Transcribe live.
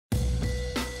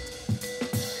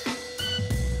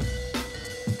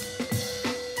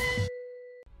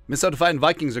Minnesota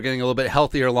Vikings are getting a little bit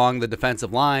healthier along the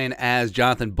defensive line as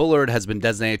Jonathan Bullard has been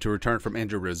designated to return from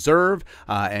injury reserve,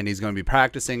 and he's going to be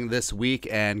practicing this week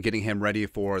and getting him ready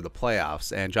for the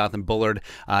playoffs. And Jonathan Bullard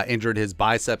injured his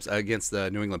biceps against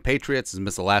the New England Patriots, has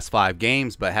missed the last 5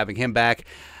 games, but having him back,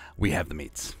 we have the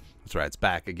meats. That's right, it's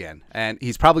back again. And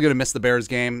he's probably going to miss the Bears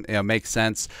game. Makes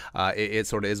sense. It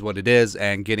sort of is what it is,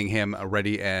 and getting him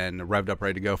ready and revved up,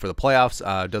 ready to go for the playoffs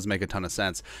does make a ton of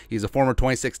sense. He's a former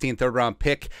 2016 third-round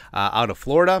pick out of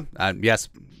Florida. Yes,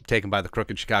 taken by the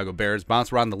crooked Chicago Bears.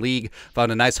 Bounced around the league,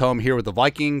 found a nice home here with the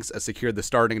Vikings, secured the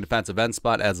starting defensive end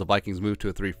spot as the Vikings moved to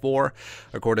a 3-4.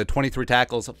 Recorded 23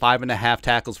 tackles, 5.5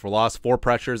 tackles for loss, 4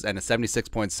 pressures, and a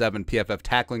 76.7 PFF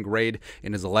tackling grade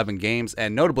in his 11 games.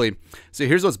 And notably, so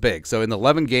here's what's big. So in the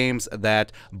 11 games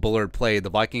that Bullard played, the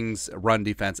Vikings run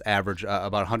defense averaged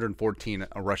about 114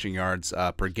 rushing yards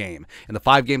per game. In the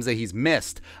 5 games that he's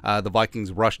missed, the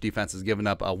Vikings rush defense has given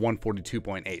up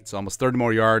 142.8, so almost 30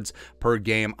 more yards per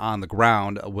game on the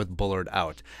ground with Bullard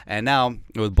out. And now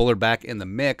with Bullard back in the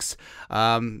mix,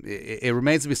 it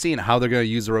remains to be seen how they're going to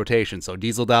use the rotation. So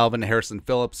Diesel Dalvin and Harrison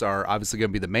Phillips are obviously going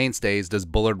to be the mainstays. Does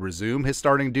Bullard resume his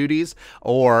starting duties,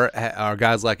 or are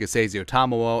guys like Isaiah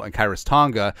Otomewo and Kairos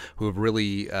Tonga, who have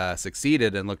really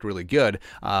succeeded and looked really good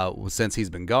since he's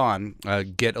been gone,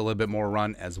 get a little bit more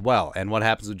run as well? And what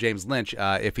happens with James Lynch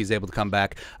if he's able to come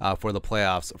back for the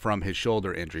playoffs from his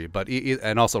shoulder injury? But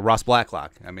and also Ross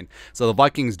Blacklock. I mean, so the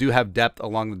Vikings do have depth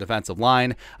along the defensive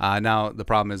line. Now the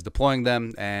problem is deploying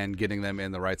them and getting them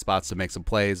in the right spots to make some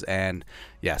plays, and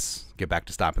yes, get back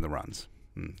to stopping the runs.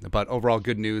 But overall,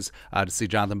 good news to see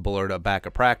Jonathan Bullard back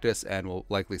at practice, and we'll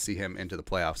likely see him into the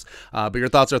playoffs. But your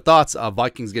thoughts are thoughts.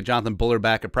 Vikings get Jonathan Bullard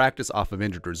back at practice off of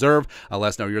injured reserve. Let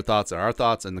us know your thoughts and our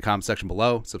thoughts in the comment section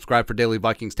below. Subscribe for daily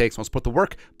Vikings takes. Let's put the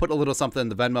work, put a little something in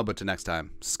the Venmo. But to next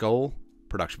time, Skull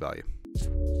Production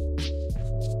Value.